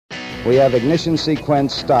We have ignition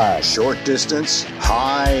sequence start. Short distance,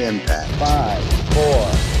 high impact. 5, 4,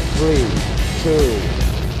 3,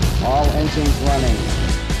 2. All engines running.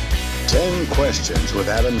 10 questions with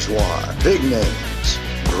Adam Zwar. Big names,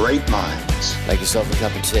 great minds. Make yourself a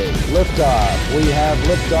cup of tea. Liftoff. We have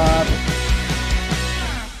liftoff.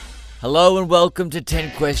 Hello and welcome to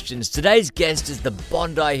 10 Questions. Today's guest is the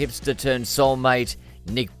Bondi hipster turned soulmate,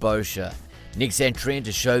 Nick Boshier. Nick's entry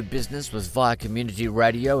into show business was via community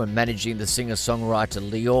radio and managing the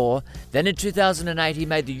singer-songwriter Lior. Then in 2008 he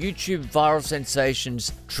made the YouTube viral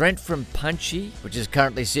sensations Trent from Punchy, which is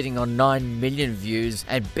currently sitting on 9 million views,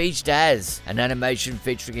 and Beached As, an animation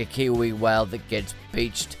featuring a Kiwi whale that gets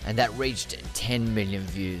beached, and that reached 10 million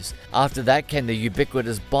views. After that came the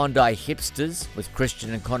ubiquitous Bondi Hipsters with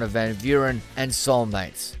Christian and Connor Van Vuren and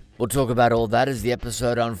Soulmates. We'll talk about all that as the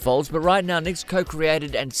episode unfolds, but right now Nick's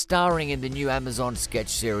co-created and starring in the new Amazon sketch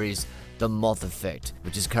series, The Moth Effect,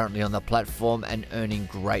 which is currently on the platform and earning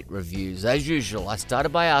great reviews. As usual, I started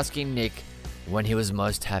by asking Nick when he was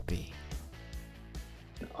most happy.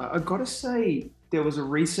 I've got to say, there was a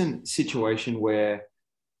recent situation where,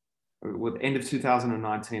 with the end of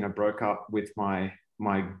 2019, I broke up with my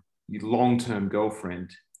long-term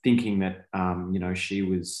girlfriend, thinking that she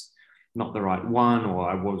was not the right one, or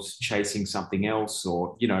I was chasing something else,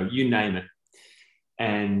 or you name it.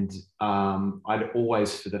 And I'd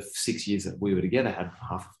always, for the 6 years that we were together, had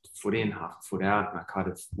half a foot in, half a foot out, and I kind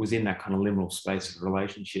of was in that kind of liminal space of a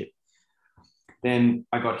relationship. Then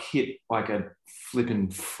I got hit like a flipping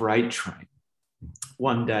freight train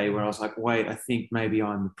one day, where I was like, wait, I think maybe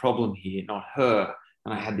I'm the problem here, not her.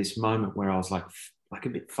 And I had this moment where I was like a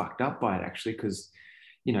bit fucked up by it, actually, because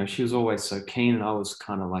she was always so keen, and I was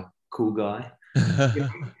kind of like cool guy.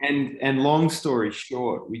 and long story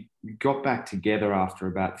short, we got back together after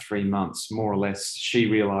about 3 months, more or less. She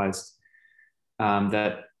realized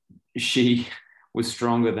that she was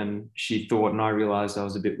stronger than she thought, and I realized I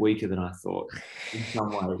was a bit weaker than I thought in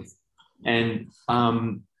some ways. And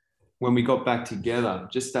when we got back together,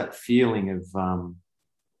 just that feeling of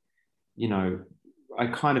I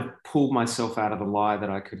kind of pulled myself out of the lie that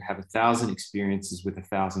I could have 1,000 experiences with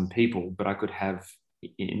 1,000 people, but I could have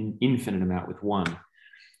an infinite amount with one.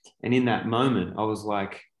 And in that moment, I was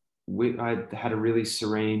like, I had a really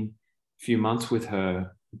serene few months with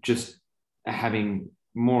her, just having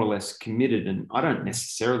more or less committed. And I don't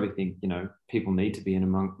necessarily think, people need to be in a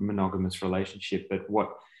monogamous relationship, but what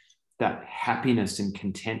that happiness and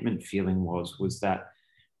contentment feeling was that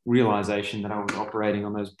realization that I was operating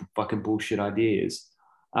on those fucking bullshit ideas.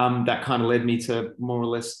 That kind of led me to more or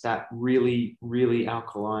less that really, really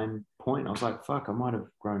alkaline point. I was like, fuck, I might have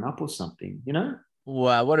grown up or something,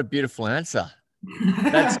 Wow, what a beautiful answer.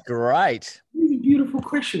 That's great. It was a beautiful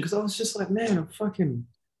question, because I was just like, man,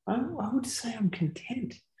 I would say I'm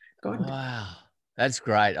content. God. Wow, that's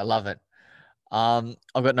great. I love it. I've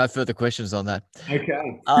got no further questions on that.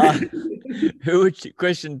 Okay.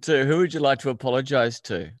 Question 2, who would you like to apologize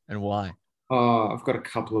to and why? Oh, I've got a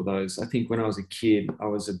couple of those. I think when I was a kid, I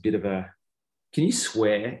was a bit of a... Can you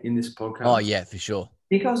swear in this podcast? Oh, yeah, for sure. I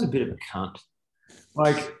think I was a bit of a cunt.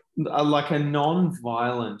 Like a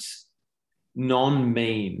non-violent,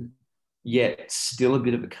 non-mean, yet still a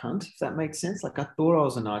bit of a cunt, if that makes sense. Like, I thought I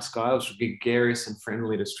was a nice guy. I was gregarious and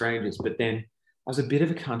friendly to strangers, but then I was a bit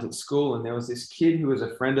of a cunt at school, and there was this kid who was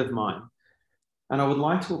a friend of mine. And I would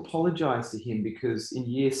like to apologize to him, because in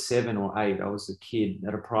year 7 or 8, I was a kid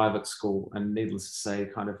at a private school, and needless to say,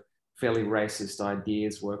 kind of fairly racist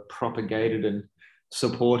ideas were propagated and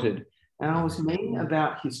supported. And I was mean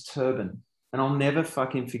about his turban, and I'll never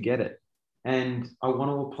fucking forget it. And I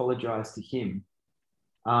want to apologize to him.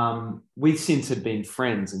 We since had been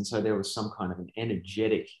friends, and so there was some kind of an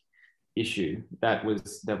energetic issue that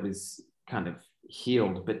was kind of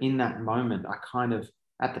healed. But in that moment,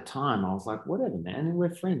 at the time, I was like, whatever, man, and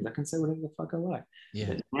we're friends. I can say whatever the fuck I like. Yeah.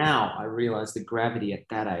 But now I realize the gravity at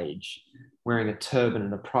that age, wearing a turban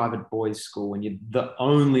in a private boys' school, when you're the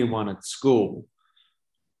only one at school.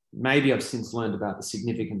 Maybe I've since learned about the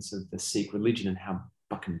significance of the Sikh religion and how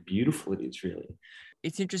fucking beautiful it is, really.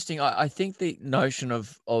 It's interesting. I think the notion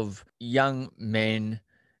of young men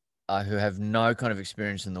who have no kind of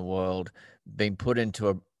experience in the world being put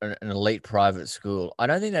into an elite private school, I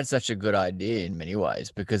don't think that's such a good idea in many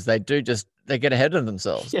ways, because they get ahead of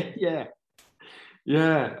themselves. Yeah.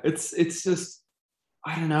 It's just,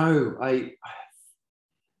 I don't know.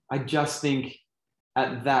 I just think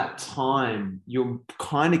at that time, you're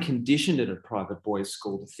kind of conditioned at a private boys'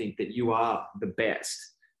 school to think that you are the best.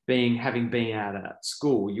 Having been out of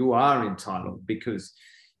school, you are entitled because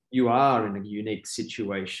you are in a unique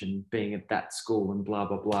situation being at that school and blah,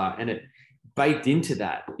 blah, blah. And it baked into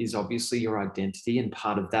that is obviously your identity, and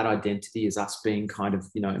part of that identity is us being kind of,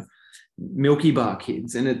 Milky Bar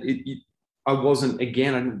kids. And I wasn't,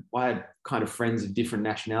 again, I had kind of friends of different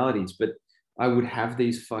nationalities, but I would have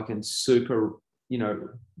these fucking super,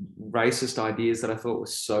 racist ideas that I thought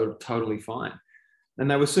was so totally fine.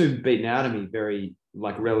 And they were soon beaten out of me very,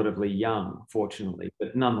 relatively young, fortunately.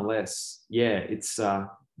 But nonetheless, yeah, it's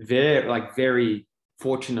very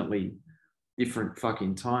fortunately different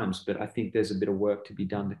fucking times. But I think there's a bit of work to be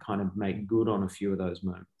done to kind of make good on a few of those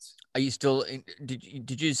moments. Are you still?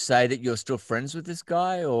 Did you say that you're still friends with this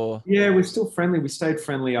guy, or? Yeah, we're still friendly. We stayed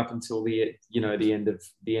friendly up until the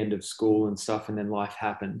end of school and stuff, and then life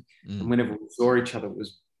happened. And whenever we saw each other, it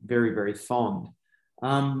was very, very fond.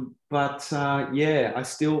 Yeah, I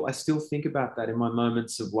still think about that in my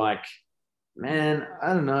moments of like, man,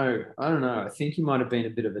 I don't know. I think he might have been a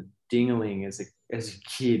bit of a dingaling as a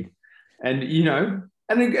kid, and you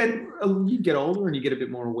get older and you get a bit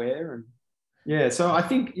more aware. And yeah, so I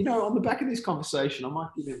think, on the back of this conversation, I might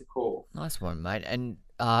give him a call. Nice one, mate. And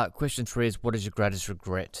question 3 is, what is your greatest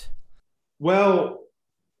regret? Well,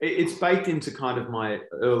 it's baked into kind of my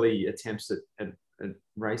early attempts at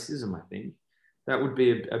racism, I think. That would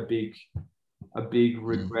be a big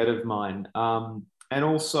regret of mine. And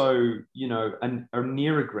also, a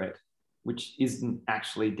near regret, which isn't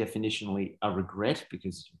actually definitionally a regret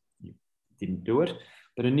because you didn't do it,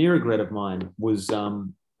 but a near regret of mine was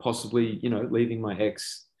possibly, leaving my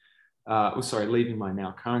leaving my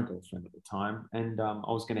now current girlfriend at the time. And I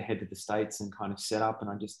was going to head to the States and kind of set up, and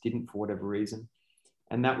I just didn't for whatever reason.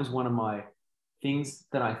 And that was one of my things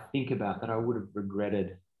that I think about that I would have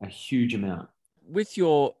regretted a huge amount. With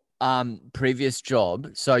your previous job,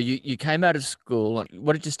 so you came out of school.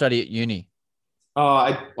 What did you study at uni?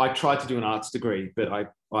 I tried to do an arts degree, but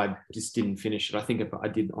I just didn't finish it. I think I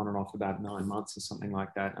did on and off about 9 months or something like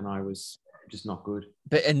that, and I was just not good.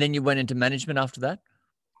 And then you went into management after that?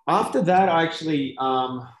 After that, I actually,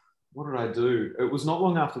 what did I do? It was not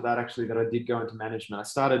long after that, actually, that I did go into management. I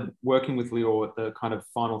started working with Lior at the kind of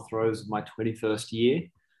final throes of my 21st year.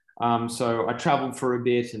 So I traveled for a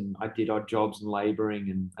bit and I did odd jobs and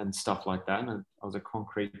labouring and stuff like that. And I was a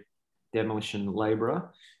concrete demolition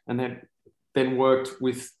labourer. And then worked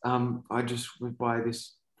with, by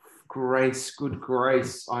this good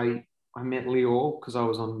grace, I met Lior because I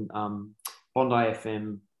was on Bondi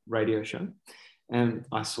FM radio show. And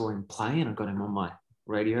I saw him play and I got him on my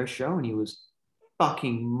radio show, and he was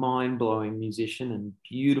fucking mind-blowing musician and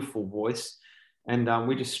beautiful voice. And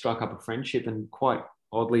we just struck up a friendship, and quite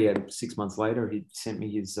oddly, 6 months later, he sent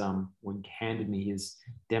me handed me his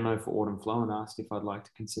demo for Autumn Flow and asked if I'd like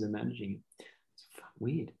to consider managing it. It's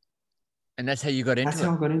weird. And that's how you got into it? That's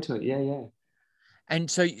how I got into it, yeah.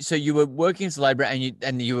 And so you were working as a labourer,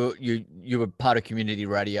 and you were part of community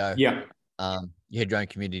radio. Yeah. You had your own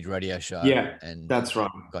community radio show. Yeah, and that's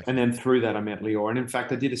right. Gotcha. And then through that, I met Lior. And in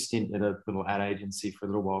fact, I did a stint at a little ad agency for a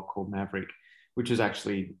little while called Maverick, which was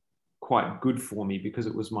actually quite good for me because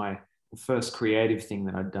it was my first creative thing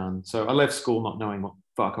that I'd done. So I left school not knowing what the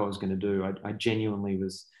fuck I was going to do. I genuinely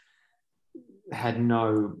had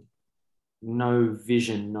no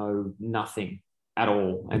vision, nothing at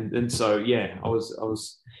all. And so, yeah, I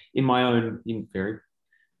was in my own very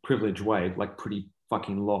privileged way, like pretty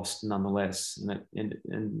fucking lost nonetheless.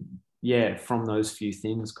 And yeah, from those few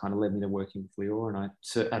things kind of led me to working with Lior. And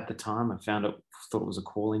at the time I thought it was a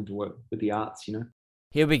calling to work with the arts,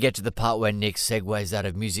 Here we get to the part where Nick segues out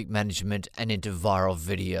of music management and into viral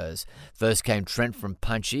videos. First came Trent from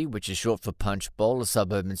Punchy, which is short for Punch Bowl, a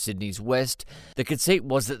suburb in Sydney's west. The conceit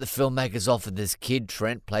was that the filmmakers offered this kid,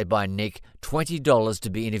 Trent, played by Nick, $20 to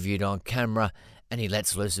be interviewed on camera, and he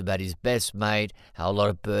lets loose about his best mate, how a lot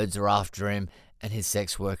of birds are after him, and his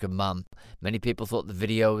sex worker mum. Many people thought the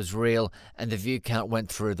video was real, and the view count went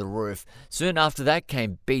through the roof. Soon after that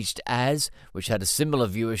came Beached As, which had a similar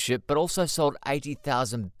viewership, but also sold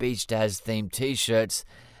 80,000 Beached As themed t-shirts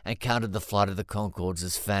and counted the Flight of the Conchords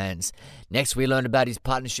as fans. Next, we learned about his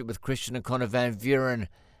partnership with Christian and Connor Van Vuren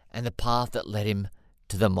and the path that led him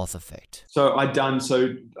to the Moth Effect. So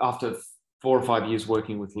after 4 or 5 years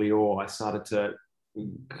working with Lior, I started to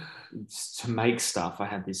make stuff. I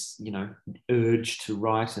had this, urge to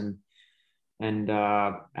write and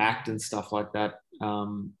act and stuff like that,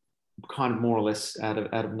 kind of more or less out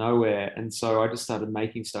of nowhere. And so I just started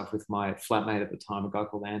making stuff with my flatmate at the time, a guy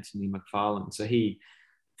called Anthony McFarlane. So he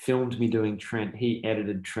filmed me doing Trent. He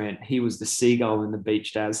edited Trent. He was the seagull in the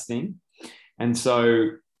Beached As thing. And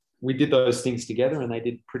so we did those things together and they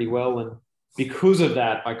did pretty well. And because of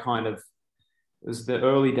that, I kind of it was the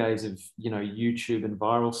early days of, YouTube and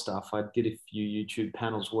viral stuff. I did a few YouTube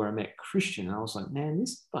panels where I met Christian, and I was like, man,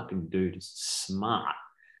 this fucking dude is smart.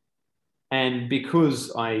 And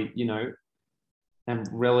because I, am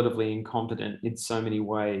relatively incompetent in so many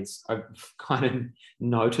ways, I've kind of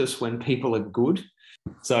noticed when people are good.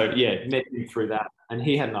 So yeah, met him through that. And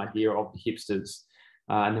he had an idea of the hipsters.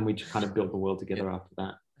 And then we just kind of built the world together after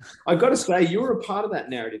that. I got to say, you were a part of that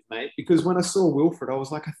narrative, mate, because when I saw Wilfred, I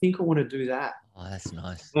was like, I think I want to do that. Oh, that's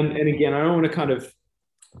nice. And again, I don't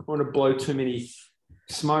want to blow too many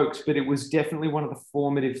smokes, but it was definitely one of the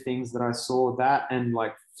formative things that I saw, that and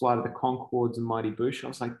like Flight of the Conchords and Mighty Boosh. I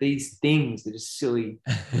was like, these things are just silly.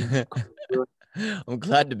 I'm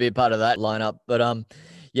glad to be a part of that lineup. But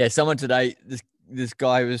yeah, someone today, this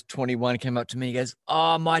guy who was 21 came up to me. He goes,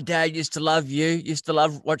 "Oh, my dad used to love you. Used to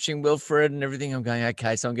love watching Wilfred and everything." I'm going,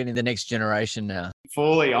 okay, so I'm getting the next generation now.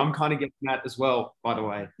 Fully, I'm kind of getting that as well, by the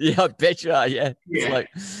way. Yeah, I bet you are. Yeah, yeah. It's like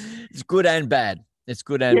it's good and bad. It's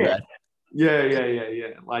good and bad.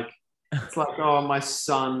 Yeah. Like it's like, oh, my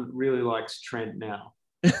son really likes Trent now.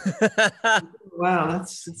 Wow,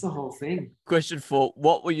 that's the whole thing. Question 4: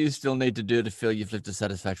 what will you still need to do to feel you've lived a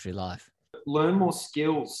satisfactory life? Learn more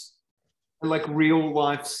skills, like real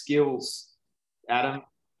life skills, Adam.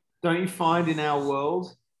 Don't you find in our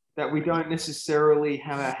world that we don't necessarily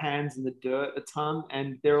have our hands in the dirt a ton?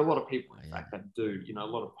 And there are a lot of people, in fact, that do, a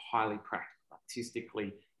lot of highly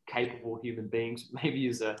artistically capable human beings, maybe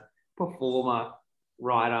as a performer,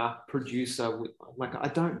 writer, producer. Like,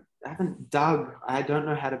 I haven't dug. I don't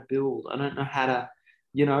know how to build. I don't know how to,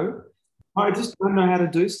 I just don't know how to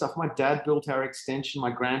do stuff. My dad built our extension.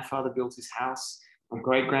 My grandfather built his house. My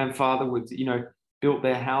great grandfather would, built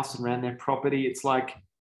their house and ran their property. It's like,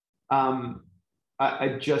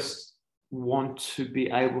 I just want to be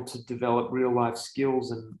able to develop real life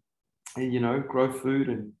skills and grow food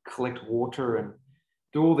and collect water and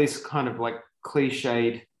do all this kind of like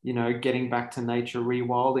cliched, getting back to nature,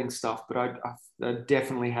 rewilding stuff. But I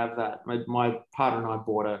definitely have that. My partner and I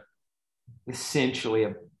bought essentially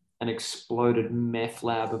an exploded meth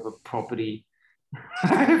lab of a property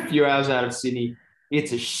a few hours out of Sydney.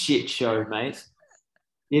 It's a shit show, mate.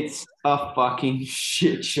 It's a fucking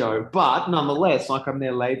shit show. But nonetheless, like, I'm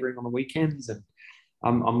there laboring on the weekends and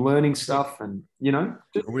I'm learning stuff and, a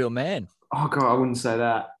real man. Oh, God, I wouldn't say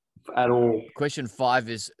that at all. Question 5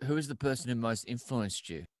 is, who is the person who most influenced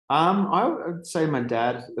you? I would say my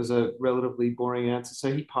dad is a relatively boring answer.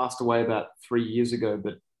 So he passed away about 3 years ago,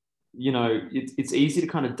 but, it's easy to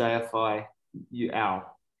kind of deify our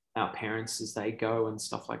parents as they go and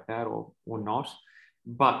stuff like that, or not.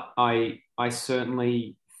 But I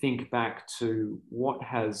certainly think back to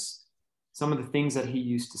some of the things that he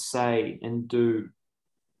used to say and do,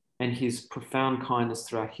 and his profound kindness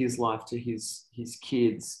throughout his life to his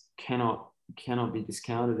kids cannot be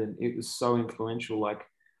discounted. And it was so influential. Like,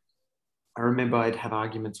 I remember I'd have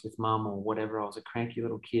arguments with mum or whatever. I was a cranky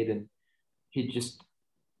little kid, and he'd just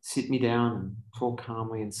sit me down and talk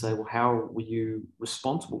calmly and say, well, how were you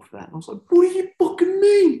responsible for that? And I was like, what do you fucking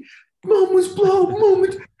mean? Mum was blah, mum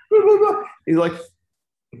was blah, blah, blah. He's like,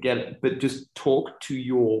 I get it, but just talk to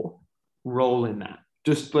your role in that.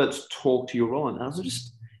 Just let's talk to your role in that. I was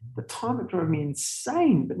just, the time it drove me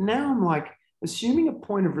insane. But now I'm like, assuming a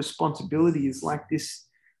point of responsibility is like this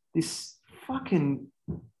fucking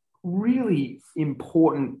really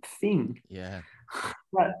important thing. Yeah.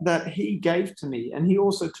 That he gave to me. And he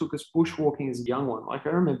also took us bushwalking as a young one. Like, I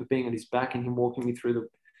remember being on his back and him walking me through the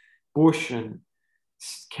bush and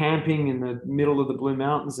camping in the middle of the Blue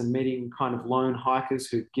Mountains and meeting kind of lone hikers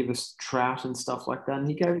who'd give us trout and stuff like that. And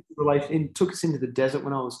he gave us a relation and took us into the desert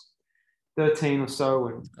when I was 13 or so.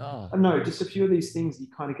 And I don't know, just a few of these things. He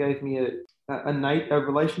kind of gave me a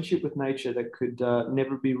relationship with nature that could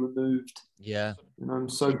never be removed. Yeah. And I'm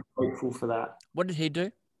so grateful for that. What did he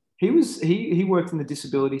do? He worked in the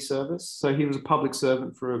disability service. So he was a public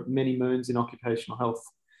servant for many moons in occupational health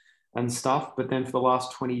and stuff. But then for the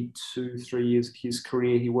last 3 years of his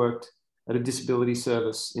career, he worked at a disability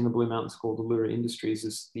service in the Blue Mountains called Allura Industries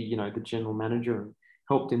as the general manager, and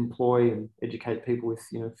helped employ and educate people with,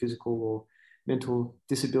 physical or mental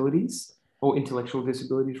disabilities, or intellectual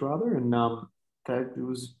disabilities rather. And it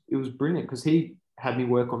was brilliant because he had me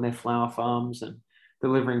work on their flower farms and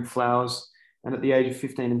delivering flowers. And at the age of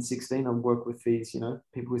 15 and 16, I worked with these,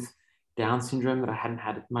 people with Down syndrome that I hadn't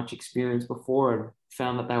had much experience before, and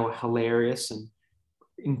found that they were hilarious and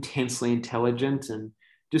intensely intelligent. And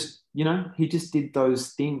just, he just did those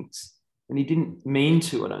things. And he didn't mean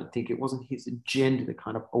to, I don't think. It wasn't his agenda to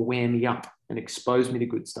kind of aware me up and expose me to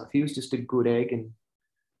good stuff. He was just a good egg, and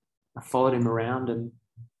I followed him around, and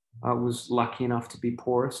I was lucky enough to be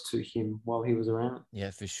porous to him while he was around.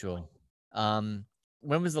 Yeah, for sure. When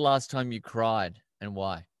was the last time you cried and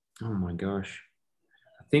why? Oh my gosh.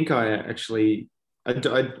 I think I actually,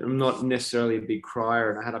 I'm not necessarily a big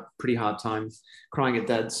crier, and I had a pretty hard time crying at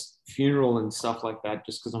Dad's funeral and stuff like that,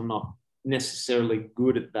 just because I'm not necessarily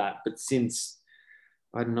good at that. But since,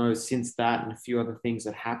 I don't know, since that and a few other things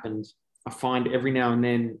that happened, I find every now and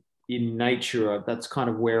then in nature, that's kind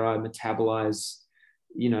of where I metabolize,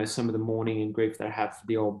 some of the mourning and grief that I have for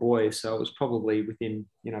the old boy. So it was probably within,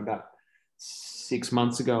 about 6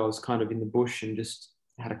 months ago, I was kind of in the bush and just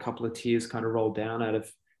had a couple of tears kind of roll down out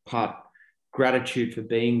of part gratitude for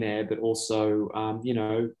being there, but also,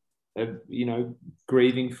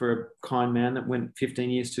 grieving for a kind man that went 15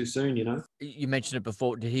 years too soon. You mentioned it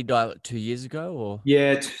before. Did he die like 2 years ago or?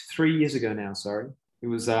 Yeah, 3 years ago now. Sorry, it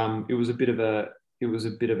was a bit of a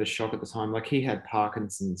shock at the time. Like, he had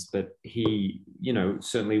Parkinson's, but he,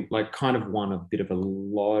 certainly like kind of won a bit of a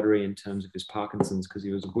lottery in terms of his Parkinson's, because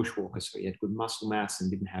he was a bushwalker, so he had good muscle mass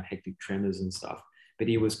and didn't have hectic tremors and stuff. But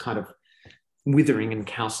he was kind of withering and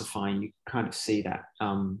calcifying. You kind of see that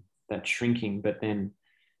shrinking. But then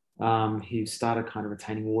he started kind of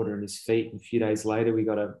retaining water in his feet, and a few days later we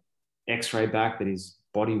got a X-ray back that his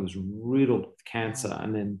body was riddled with cancer,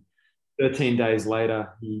 and then 13 days later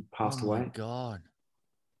he passed away. Oh my God.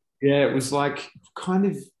 Yeah, it was like kind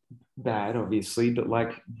of bad, obviously, but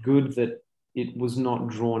like good that it was not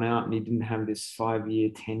drawn out and he didn't have this 5-year,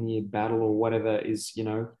 10-year battle or whatever is,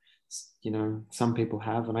 some people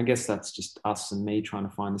have. And I guess that's just us and me trying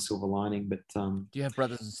to find the silver lining. But Do you have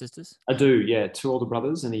brothers and sisters? I do, yeah. 2 older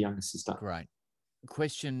brothers and a younger sister. Great.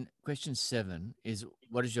 Question 7 is,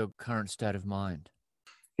 what is your current state of mind?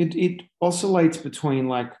 It oscillates between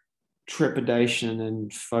like trepidation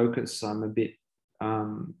and focus.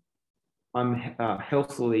 I'm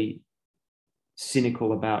healthily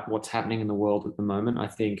cynical about what's happening in the world at the moment. I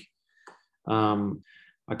think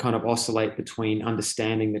I kind of oscillate between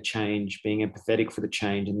understanding the change, being empathetic for the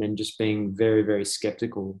change, and then just being very, very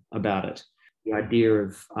skeptical about it. The idea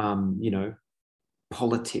of,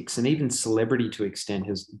 politics and even celebrity to an extent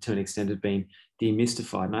has been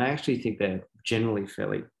demystified. And I actually think they're generally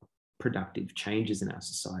fairly productive changes in our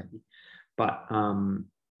society. But no,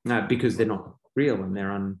 because they're not real and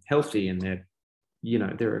they're unhealthy and they're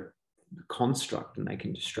a construct and they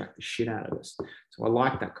can distract the shit out of us. So I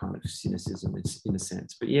like that kind of cynicism in a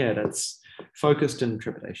sense. But yeah, that's focused and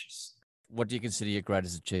trepidatious. What do you consider your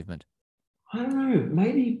greatest achievement? I don't know.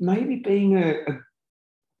 Maybe being a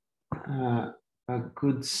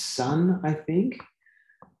good son, I think,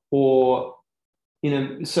 or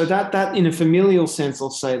so that in a familial sense, I'll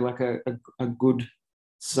say like a good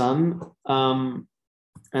son.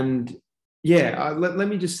 And yeah,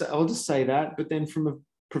 I'll just say that. But then from a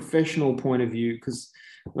professional point of view, because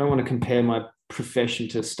I don't want to compare my profession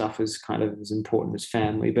to stuff as kind of as important as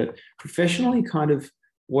family, but professionally, kind of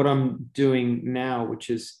what I'm doing now, which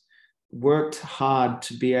is worked hard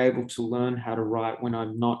to be able to learn how to write when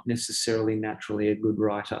I'm not necessarily naturally a good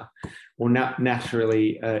writer or not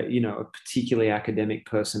naturally, a particularly academic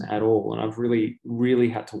person at all. And I've really, really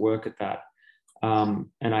had to work at that. And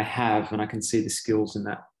I have, and I can see the skills in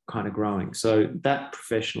that kind of growing. So that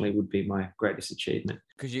professionally would be my greatest achievement.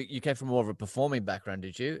 Because you came from more of a performing background,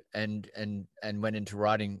 did you? And went into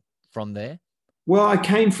writing from there? Well, I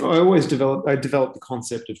developed the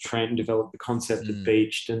concept of trend, developed the concept of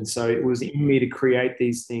beached. And so it was in me to create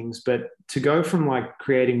these things. But to go from like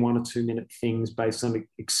creating 1 or 2 minute things based on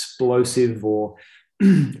explosive or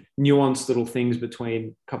nuanced little things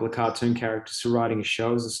between a couple of cartoon characters to writing a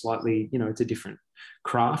show is a slightly, it's a different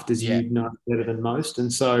craft, as you know better than most.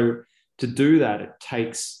 And so to do that, it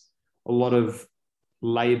takes a lot of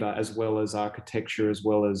labor as well as architecture, as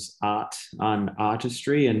well as art and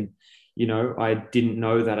artistry. And I didn't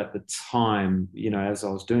know that at the time, as I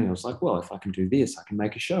was doing it, I was like, well, if I can do this, I can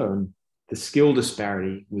make a show. And the skill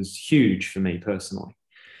disparity was huge for me personally.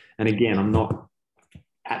 And again, I'm not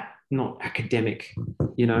academic,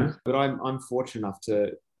 but I'm fortunate enough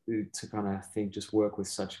to kind of think, just work with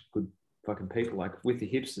such good fucking people. Like with the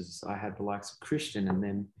hipsters, I had the likes of Christian and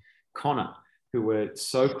then Connor, who were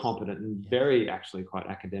so competent and very actually quite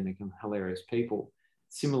academic and hilarious people.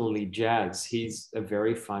 Similarly, Jazz, he's a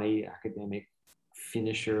very funny academic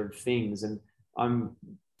finisher of things. And I'm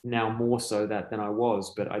now more so that than I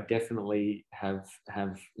was, but I definitely have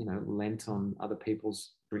lent on other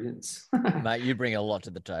people's brilliance. Mate, you bring a lot to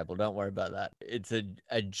the table. Don't worry about that. It's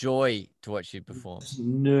a joy to watch you perform. Just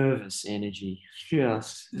nervous energy,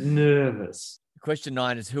 just nervous. Question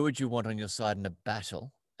 9 is, who would you want on your side in a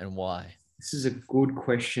battle and why? This is a good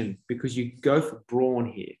question because you go for brawn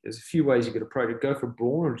here. There's a few ways you could approach it. Go for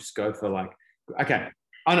brawn or just go for like, okay,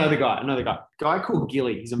 I know the guy. Guy called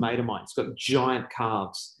Gilly. He's a mate of mine. He's got giant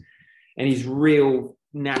calves and he's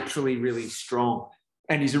naturally really strong.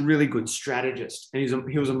 And he's a really good strategist. And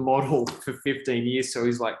he was a model for 15 years. So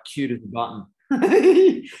he's like cute as a button.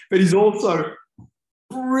 But he's also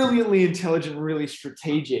brilliantly intelligent, really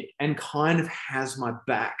strategic, and kind of has my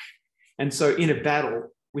back. And so in a battle,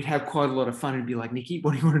 we'd have quite a lot of fun. He'd be like, Nicky,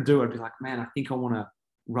 what do you want to do? I'd be like, man, I think I want to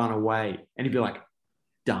run away. And he'd be like,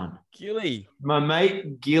 done. Gilly. My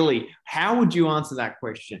mate, Gilly. How would you answer that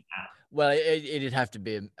question, Adam? Well, it'd have to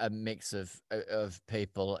be a mix of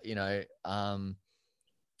people,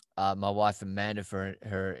 my wife Amanda for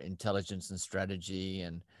her intelligence and strategy.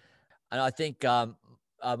 And I think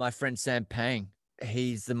my friend Sam Pang,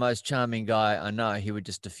 he's the most charming guy I know. He would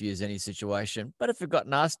just diffuse any situation. But if it got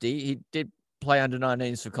nasty, he did play under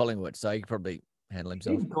 19s for Collingwood, so he could probably handle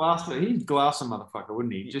himself. He'd glass a motherfucker,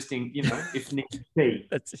 wouldn't he? Just in, if Nick P.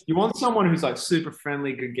 You want someone who's like super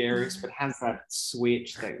friendly, gregarious, but has that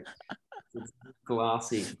switch that it's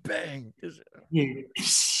glassy. Bang. Yeah.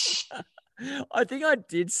 I think I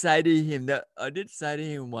did say to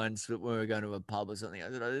him once when we were going to a pub or something.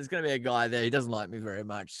 I said, there's going to be a guy there. He doesn't like me very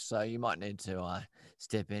much, so you might need to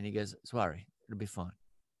step in. He goes, sorry, it'll be fine.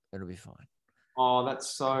 It'll be fine. Oh, that's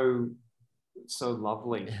so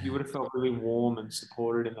lovely. You would have felt really warm and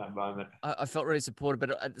supported in that moment. I felt really supported,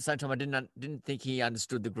 but at the same time, I didn't think he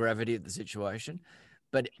understood the gravity of the situation.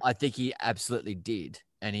 But I think he absolutely did,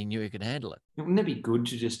 and he knew he could handle it. Wouldn't it be good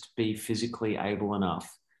to just be physically able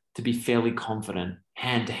enough to be fairly confident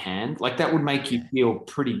hand to hand? Like that would make you feel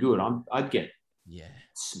pretty good. I'd get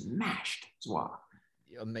smashed as well.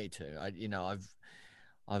 Yeah, me too.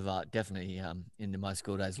 I've definitely in my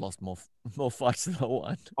school days lost more fights than I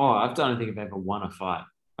won. Oh, I don't think I've ever won a fight.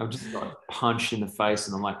 I've just got punched in the face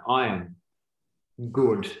and I'm like, I am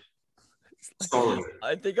good. Sorry.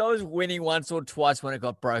 I think I was winning once or twice when it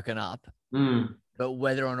got broken up. But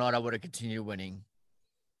whether or not I would have continued winning,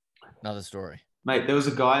 another story. Mate, there was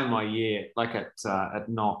a guy in my year, like at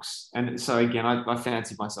Knox. And so again, I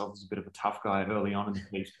fancied myself as a bit of a tough guy early on in the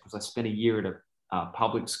piece because I spent a year at a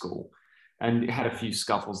public school and had a few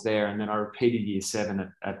scuffles there. And then I repeated year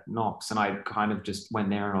 7 at Knox. And I kind of just went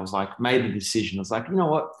there and I was like, made the decision. I was like, you know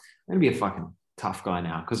what? I'm going to be a fucking tough guy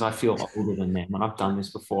now because I feel older than them and I've done this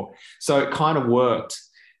before. So it kind of worked.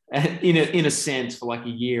 And in a sense, for like a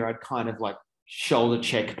year, I'd kind of like shoulder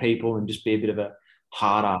check people and just be a bit of a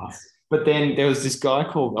hard ass. But then there was this guy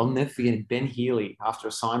called, I'll never forget him, Ben Healy, after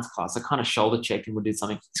a science class. I kind of shoulder checked him and did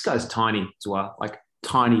something. This guy's tiny as well, like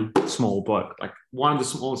tiny, small bloke, like one of the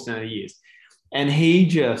smallest in the years. And he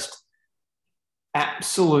just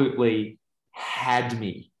absolutely had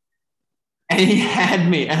me. And he had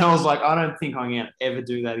me. And I was like, I don't think I'm going to ever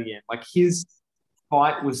do that again. Like his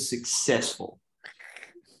fight was successful.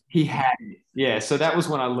 He had me. Yeah. So that was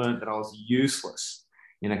when I learned that I was useless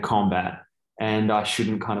in a combat. And I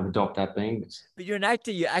shouldn't kind of adopt that beingness. But you're an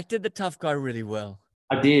actor. You acted the tough guy really well.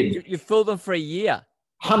 I did. You fooled them for a year.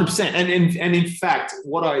 100%. And in fact,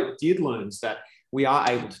 what I did learn is that we are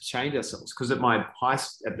able to change ourselves. Because at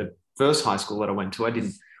the first high school that I went to,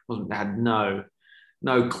 I had no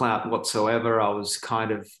clout whatsoever. I was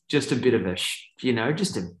kind of just a bit of a,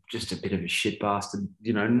 just a bit of a shit bastard.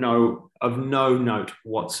 Of no note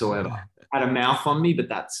whatsoever. Had a mouth on me, but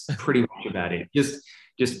that's pretty much about it.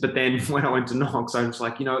 But then when I went to Knox, I was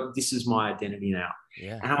like, this is my identity now.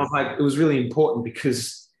 Yeah. And I was like, it was really important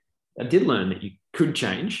because I did learn that you could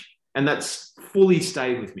change, and that's fully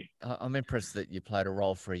stayed with me. I'm impressed that you played a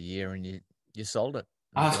role for a year and you sold it.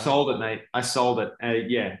 I sold it, mate. I sold it.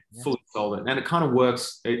 Fully sold it. And it kind of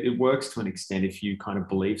works. It works to an extent if you kind of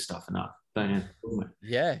believe stuff enough, don't you?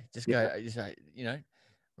 Yeah. Just say,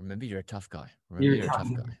 remember, you're a tough guy. You're a tough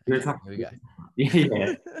guy. You're a tough guy. Here we go.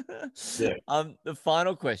 Yeah. Yeah. The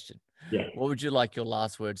final question. Yeah. What would you like your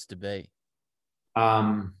last words to be?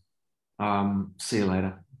 See you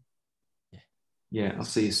later. Yeah. I'll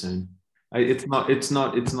see you soon. It's not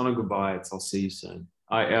a goodbye. It's I'll see you soon.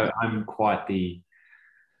 I'm quite the,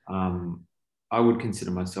 I would consider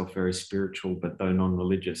myself very spiritual, but though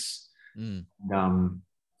non-religious.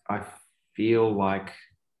 I feel like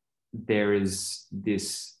there is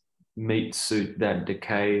this meat suit that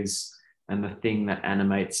decays and the thing that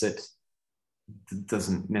animates it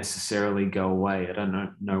doesn't necessarily go away. I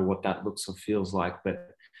don't know what that looks or feels like,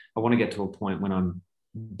 but I want to get to a point when I'm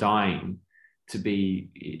dying to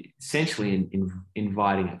be essentially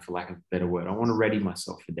inviting it, for lack of a better word. I want to ready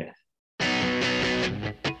myself for death.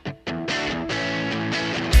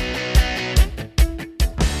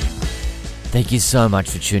 Thank you so much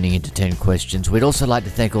for tuning in to 10 Questions. We'd also like to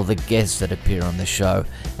thank all the guests that appear on the show.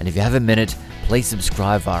 And if you have a minute, please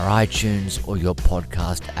subscribe via iTunes or your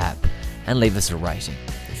podcast app and leave us a rating.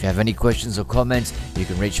 If you have any questions or comments, you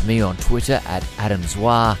can reach me on Twitter at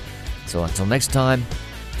AdamZwar. So until next time,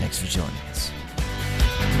 thanks for joining us.